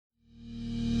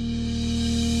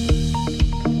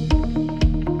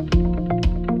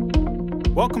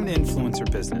Welcome to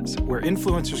Influencer Business, where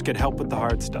influencers get help with the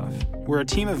hard stuff. We're a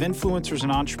team of influencers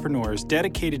and entrepreneurs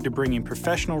dedicated to bringing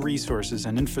professional resources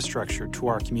and infrastructure to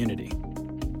our community.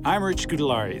 I'm Rich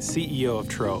Scudellari, CEO of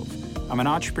Trove. I'm an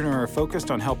entrepreneur focused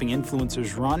on helping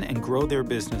influencers run and grow their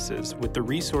businesses with the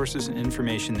resources and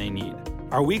information they need.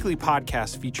 Our weekly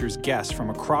podcast features guests from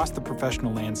across the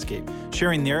professional landscape,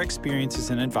 sharing their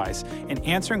experiences and advice and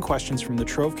answering questions from the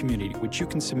Trove community, which you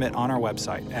can submit on our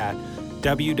website at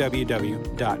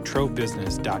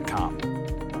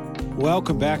www.trovebusiness.com.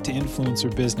 Welcome back to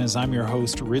Influencer Business. I'm your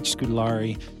host, Rich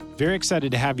Scudellari. Very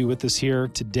excited to have you with us here.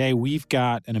 Today, we've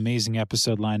got an amazing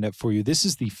episode lined up for you. This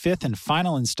is the fifth and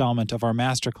final installment of our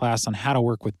masterclass on how to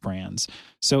work with brands.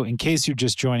 So in case you're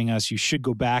just joining us, you should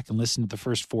go back and listen to the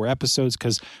first 4 episodes,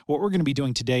 because what we're going to be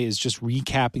doing today is just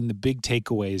recapping the big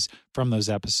takeaways from those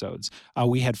episodes.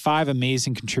 We had 5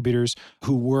 amazing contributors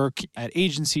who work at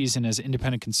agencies and as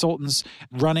independent consultants,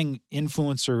 running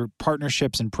influencer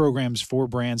partnerships and programs for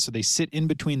brands. So they sit in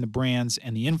between the brands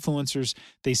and the influencers.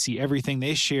 They see everything.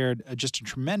 They shared just a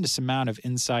tremendous amount of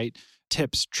insight,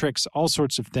 tips, tricks, all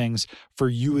sorts of things for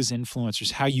you as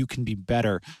influencers, how you can be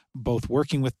better, both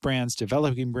working with brands,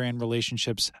 developing brand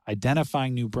relationships,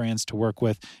 identifying new brands to work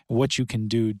with, and what you can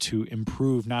do to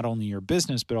improve not only your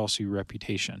business, but also your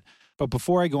reputation. But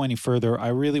before I go any further, I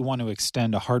really want to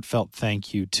extend a heartfelt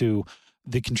thank you to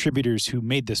the contributors who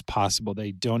made this possible.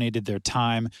 They donated their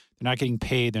time. They're not getting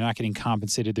paid. They're not getting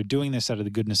compensated. They're doing this out of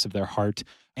the goodness of their heart,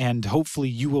 and hopefully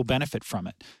you will benefit from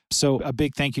it. So a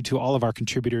big thank you to all of our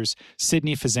contributors: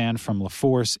 Sydney Fazan from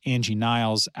LaForce, Angie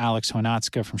Niles, Alex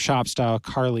Honatska from ShopStyle,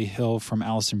 Carly Hill from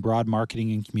Allison Broad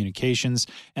Marketing and Communications,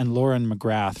 and Lauren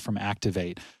McGrath from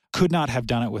Activate. Could not have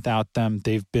done it without them.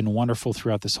 They've been wonderful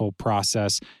throughout this whole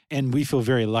process, and we feel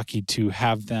very lucky to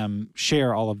have them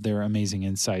share all of their amazing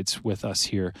insights with us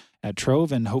here at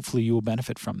Trove, and hopefully you will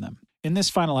benefit from them. In this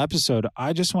final episode,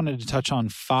 I just wanted to touch on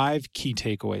 5 key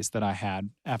takeaways that I had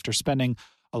after spending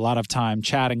a lot of time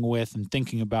chatting with and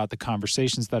thinking about the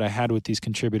conversations that I had with these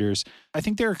contributors. I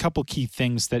think there are a couple key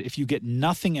things that, if you get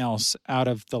nothing else out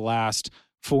of the last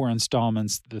 4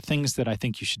 installments, the things that I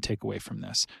think you should take away from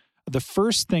this. The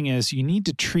first thing is, you need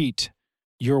to treat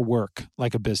your work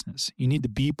like a business. You need to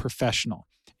be professional.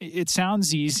 It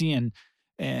sounds easy, and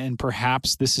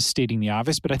perhaps this is stating the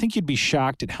obvious, but I think you'd be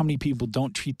shocked at how many people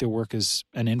don't treat their work as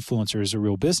an influencer as a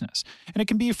real business. And it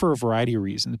can be for a variety of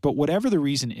reasons, but whatever the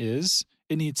reason is,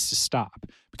 it needs to stop.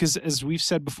 Because as we've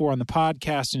said before on the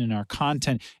podcast and in our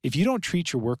content, if you don't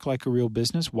treat your work like a real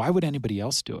business, why would anybody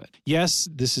else do it? Yes,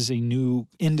 this is a new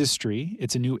industry.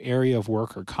 It's a new area of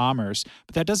work or commerce,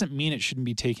 but that doesn't mean it shouldn't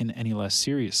be taken any less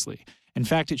seriously. In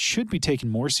fact, it should be taken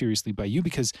more seriously by you,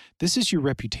 because this is your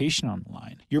reputation on the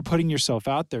line. You're putting yourself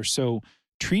out there, so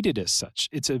treat it as such.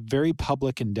 It's a very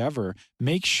public endeavor.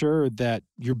 Make sure that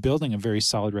you're building a very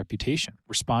solid reputation.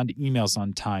 Respond to emails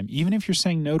on time. Even if you're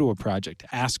saying no to a project,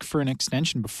 ask for an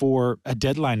extension before a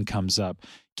deadline comes up.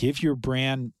 Give your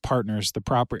brand partners the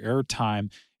proper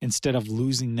airtime instead of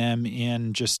losing them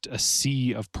in just a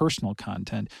sea of personal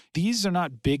content. These are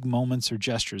not big moments or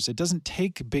gestures. It doesn't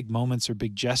take big moments or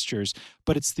big gestures,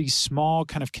 but it's these small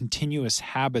kind of continuous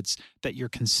habits that you're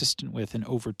consistent with, and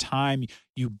over time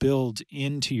you build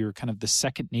into your kind of the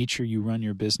second nature you run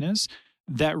your business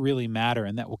that really matter,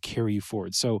 and that will carry you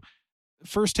forward. So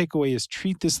first takeaway is,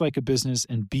 treat this like a business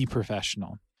and be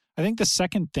professional. I think the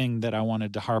second thing that I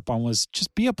wanted to harp on was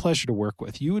just be a pleasure to work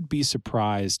with. You would be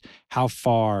surprised how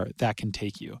far that can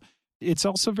take you. It's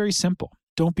also very simple.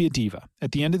 Don't be a diva.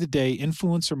 At the end of the day,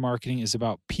 influencer marketing is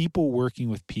about people working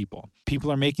with people.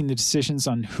 People are making the decisions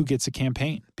on who gets a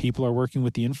campaign. People are working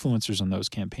with the influencers on those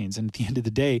campaigns. And at the end of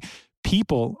the day,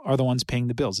 people are the ones paying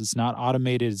the bills. It's not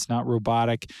automated. It's not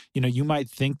robotic. You might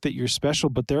think that you're special,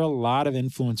 but there are a lot of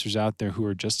influencers out there who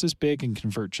are just as big and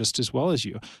convert just as well as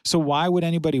you. So why would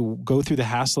anybody go through the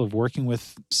hassle of working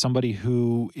with somebody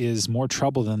who is more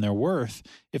trouble than they're worth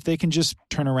if they can just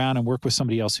turn around and work with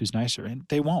somebody else who's nicer? And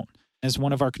they won't. As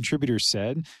one of our contributors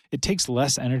said, it takes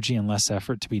less energy and less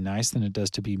effort to be nice than it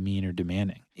does to be mean or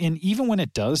demanding. And even when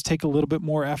it does take a little bit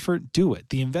more effort, do it.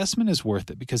 The investment is worth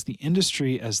it, because the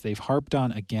industry, as they've harped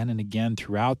on again and again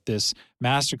throughout this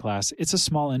masterclass, it's a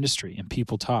small industry and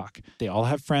people talk. They all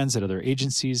have friends at other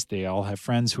agencies. They all have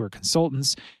friends who are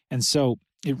consultants. And so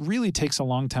it really takes a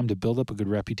long time to build up a good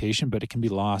reputation, but it can be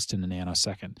lost in a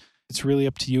nanosecond. It's really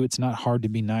up to you. It's not hard to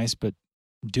be nice, but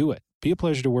do it. Be a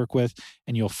pleasure to work with,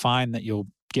 and you'll find that you'll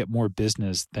get more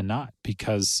business than not,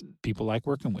 because people like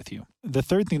working with you. The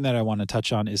third thing that I want to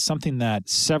touch on is something that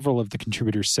several of the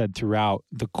contributors said throughout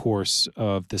the course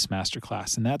of this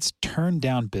masterclass, and that's turn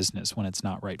down business when it's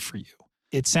not right for you.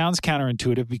 It sounds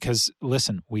counterintuitive because,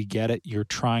 listen, we get it. You're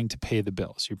trying to pay the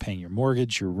bills. You're paying your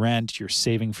mortgage, your rent, you're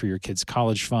saving for your kid's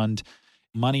college fund.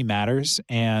 Money matters.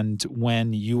 And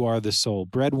when you are the sole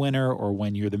breadwinner or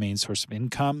when you're the main source of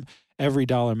income, every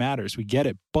dollar matters. We get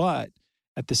it. But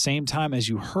at the same time, as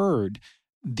you heard,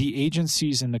 the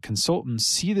agencies and the consultants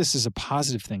see this as a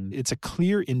positive thing. It's a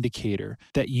clear indicator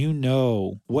that you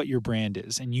know what your brand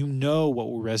is and you know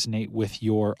what will resonate with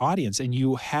your audience. And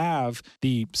you have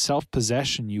the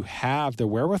self-possession, you have the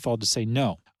wherewithal to say,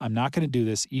 no, I'm not going to do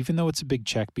this, even though it's a big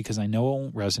check, because I know it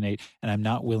won't resonate and I'm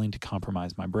not willing to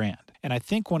compromise my brand. And I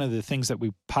think one of the things that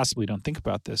we possibly don't think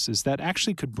about this is that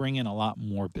actually could bring in a lot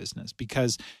more business,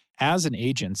 because as an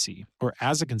agency or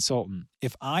as a consultant,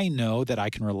 if I know that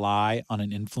I can rely on an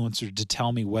influencer to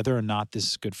tell me whether or not this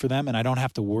is good for them, and I don't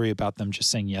have to worry about them just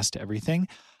saying yes to everything,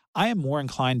 I am more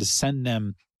inclined to send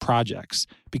them projects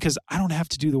because I don't have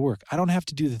to do the work. I don't have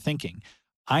to do the thinking.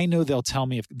 I know they'll tell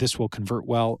me if this will convert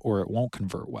well or it won't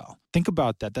convert well. Think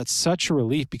about that. That's such a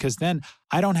relief, because then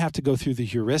I don't have to go through the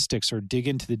heuristics or dig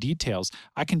into the details.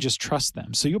 I can just trust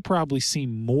them. So you'll probably see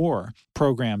more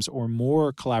programs or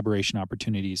more collaboration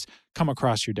opportunities come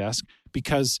across your desk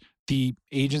because the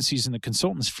agencies and the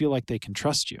consultants feel like they can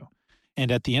trust you.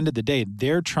 And at the end of the day,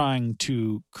 they're trying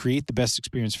to create the best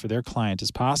experience for their client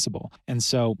as possible. And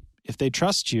so if they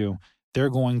trust you, they're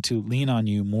going to lean on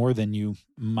you more than you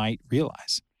might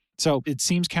realize. So it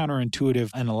seems counterintuitive,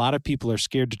 and a lot of people are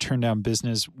scared to turn down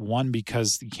business, one,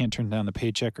 because you can't turn down the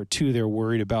paycheck, or two, they're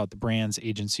worried about the brands,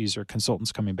 agencies, or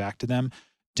consultants coming back to them.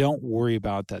 Don't worry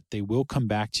about that. They will come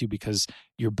back to you because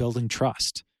you're building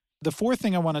trust. The fourth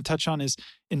thing I want to touch on is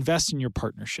invest in your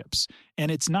partnerships.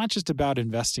 And it's not just about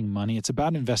investing money, it's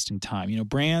about investing time. You know,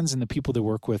 brands and the people they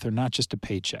work with are not just a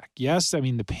paycheck. Yes, I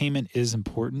mean, the payment is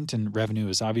important and revenue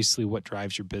is obviously what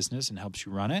drives your business and helps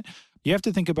you run it. You have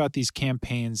to think about these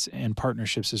campaigns and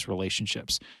partnerships as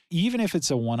relationships. Even if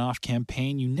it's a one-off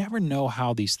campaign, you never know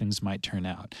how these things might turn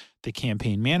out. The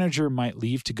campaign manager might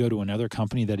leave to go to another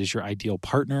company that is your ideal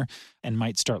partner and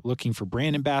might start looking for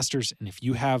brand ambassadors. And if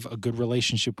you have a good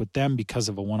relationship with them because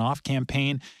of a one-off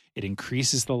campaign, it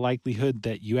increases the likelihood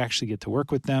that you actually get to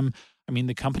work with them. I mean,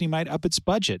 the company might up its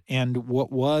budget, and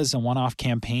what was a one-off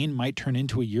campaign might turn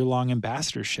into a year-long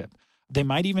ambassadorship. They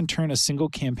might even turn a single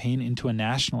campaign into a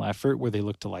national effort where they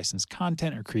look to license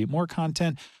content or create more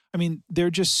content. I mean, there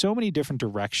are just so many different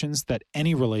directions that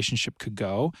any relationship could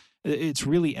go. It's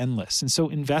really endless. And so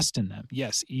invest in them.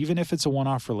 Yes, even if it's a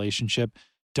one-off relationship,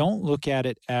 don't look at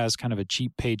it as kind of a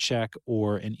cheap paycheck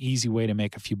or an easy way to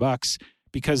make a few bucks,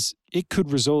 because it could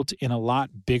result in a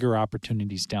lot bigger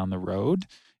opportunities down the road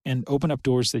and open up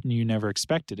doors that you never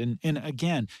expected. And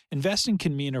again, investing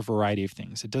can mean a variety of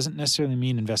things. It doesn't necessarily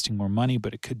mean investing more money,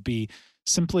 but it could be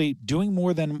simply doing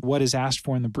more than what is asked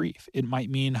for in the brief. It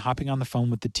might mean hopping on the phone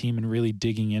with the team and really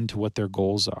digging into what their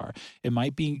goals are. It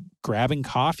might be grabbing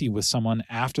coffee with someone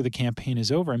after the campaign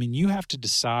is over. I mean, you have to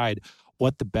decide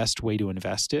what the best way to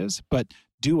invest is, but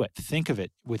do it. Think of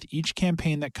it. With each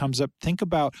campaign that comes up, think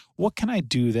about, what can I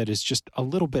do that is just a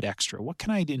little bit extra? What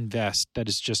can I invest that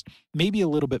is just maybe a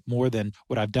little bit more than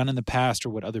what I've done in the past or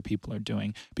what other people are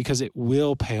doing? Because it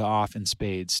will pay off in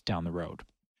spades down the road.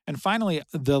 And finally,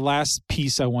 the last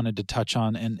piece I wanted to touch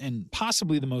on, and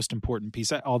possibly the most important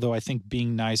piece, although I think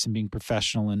being nice and being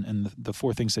professional and the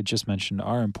four things I just mentioned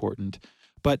are important,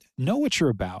 but know what you're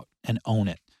about and own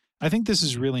it. I think this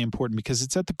is really important because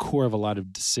it's at the core of a lot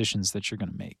of decisions that you're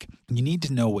going to make. You need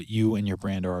to know what you and your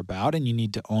brand are about, and you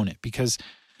need to own it, because,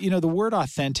 you know, the word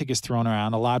authentic is thrown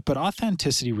around a lot, but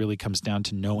authenticity really comes down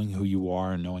to knowing who you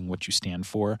are and knowing what you stand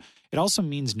for. It also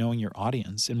means knowing your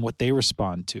audience and what they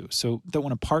respond to, so that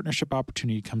when a partnership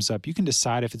opportunity comes up, you can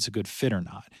decide if it's a good fit or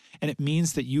not. And it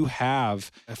means that you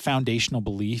have a foundational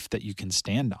belief that you can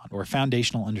stand on, or a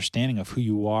foundational understanding of who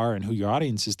you are and who your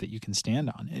audience is that you can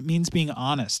stand on. It means being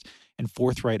honest and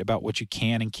forthright about what you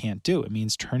can and can't do. It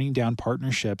means turning down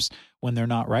partnerships when they're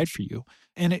not right for you.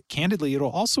 And candidly,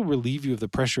 it'll also relieve you of the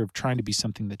pressure of trying to be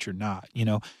something that you're not. You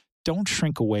know, don't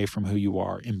shrink away from who you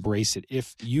are. Embrace it.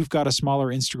 If you've got a smaller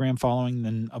Instagram following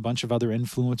than a bunch of other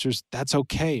influencers, that's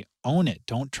okay. Own it.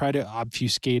 Don't try to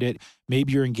obfuscate it.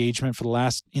 Maybe your engagement for the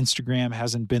last Instagram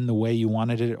hasn't been the way you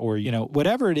wanted it, or, you know,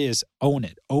 whatever it is, own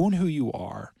it. Own who you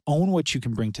are. Own what you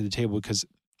can bring to the table, because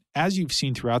as you've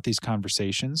seen throughout these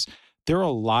conversations, there are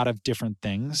a lot of different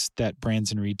things that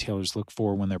brands and retailers look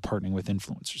for when they're partnering with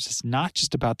influencers. It's not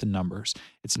just about the numbers.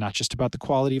 It's not just about the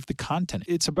quality of the content.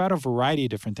 It's about a variety of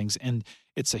different things, and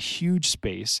it's a huge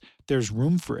space. There's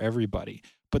room for everybody.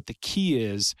 But the key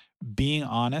is being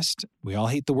honest. We all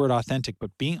hate the word authentic,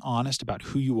 but being honest about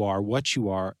who you are, what you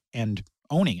are, and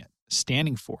owning it,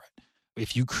 standing for it.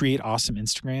 If you create awesome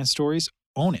Instagram stories,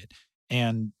 own it.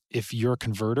 And if you're a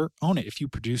converter, own it. If you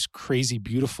produce crazy,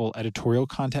 beautiful editorial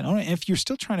content, own it. And if you're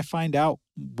still trying to find out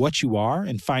what you are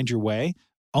and find your way,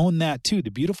 own that too.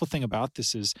 The beautiful thing about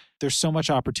this is there's so much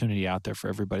opportunity out there for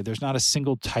everybody. There's not a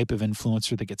single type of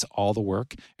influencer that gets all the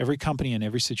work. Every company and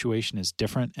every situation is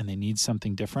different and they need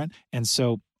something different. And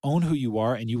so own who you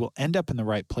are and you will end up in the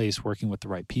right place working with the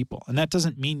right people. And that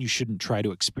doesn't mean you shouldn't try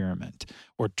to experiment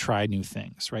or try new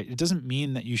things, right? It doesn't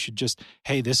mean that you should just,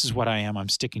 hey, this is what I am. I'm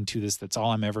sticking to this. That's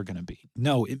all I'm ever going to be.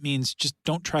 No, it means just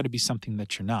don't try to be something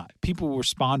that you're not. People will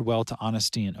respond well to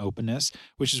honesty and openness,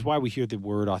 which is why we hear the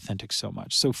word authentic so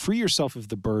much. So free yourself of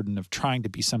the burden of trying to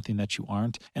be something that you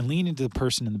aren't and lean into the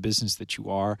person in the business that you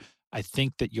are. I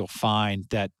think that you'll find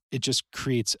that it just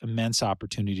creates immense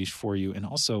opportunities for you and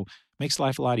also makes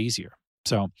life a lot easier.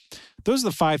 So those are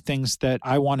the 5 things that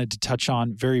I wanted to touch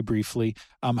on very briefly.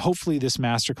 Hopefully this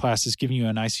masterclass has given you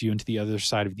a nice view into the other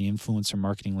side of the influencer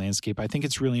marketing landscape. I think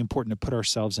it's really important to put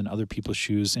ourselves in other people's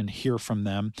shoes and hear from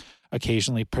them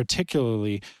occasionally,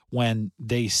 particularly when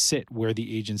they sit where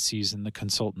the agencies and the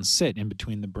consultants sit in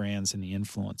between the brands and the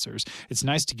influencers. It's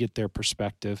nice to get their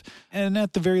perspective. And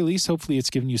at the very least, hopefully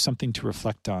it's given you something to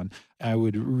reflect on. I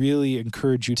would really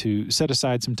encourage you to set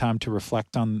aside some time to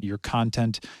reflect on your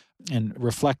content and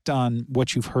reflect on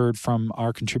what you've heard from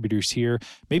our contributors here.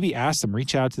 Maybe ask them,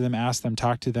 reach out to them, ask them,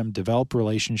 talk to them, develop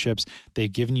relationships.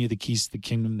 They've given you the keys to the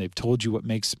kingdom. They've told you what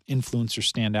makes influencers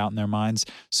stand out in their minds.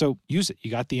 So use it. You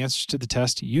got the answers to the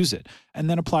test, use it, and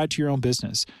then apply it to your own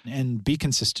business and be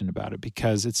consistent about it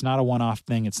because it's not a one-off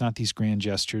thing. It's not these grand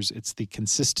gestures. It's the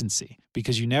consistency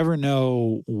because you never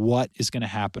know what is going to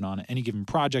happen on any given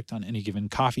project, on any given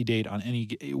coffee date, on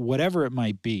whatever it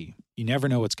might be. You never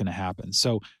know what's going to happen.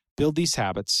 So build these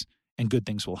habits and good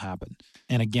things will happen.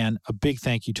 And again, a big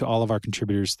thank you to all of our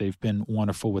contributors. They've been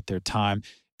wonderful with their time.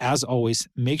 As always,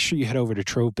 make sure you head over to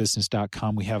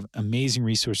trovebusiness.com. We have amazing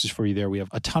resources for you there. We have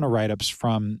a ton of write-ups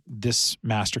from this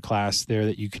masterclass there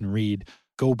that you can read.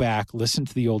 Go back, listen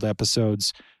to the old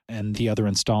episodes and the other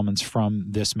installments from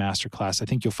this masterclass. I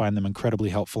think you'll find them incredibly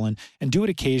helpful and do it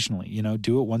occasionally.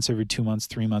 Do it once every 2 months,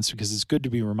 3 months, because it's good to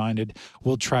be reminded.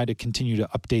 We'll try to continue to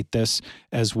update this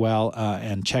as well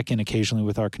and check in occasionally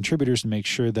with our contributors and make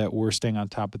sure that we're staying on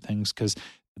top of things because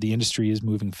the industry is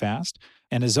moving fast.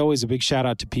 And as always, a big shout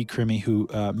out to Pete Crimmy, who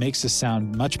makes us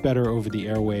sound much better over the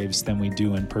airwaves than we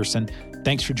do in person.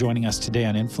 Thanks for joining us today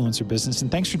on Influencer Business,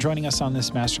 and thanks for joining us on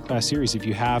this masterclass series. If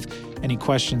you have any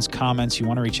questions, comments, you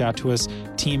want to reach out to us,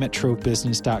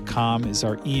 team@trovebusiness.com is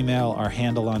our email. Our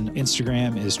handle on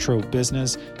Instagram is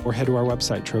trovebusiness, or head to our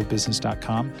website,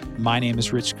 trovebusiness.com. My name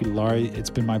is Rich Scudellari. It's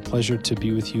been my pleasure to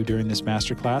be with you during this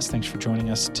masterclass. Thanks for joining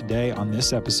us today on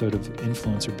this episode of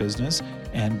Influencer Business,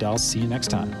 and I'll see you next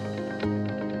time.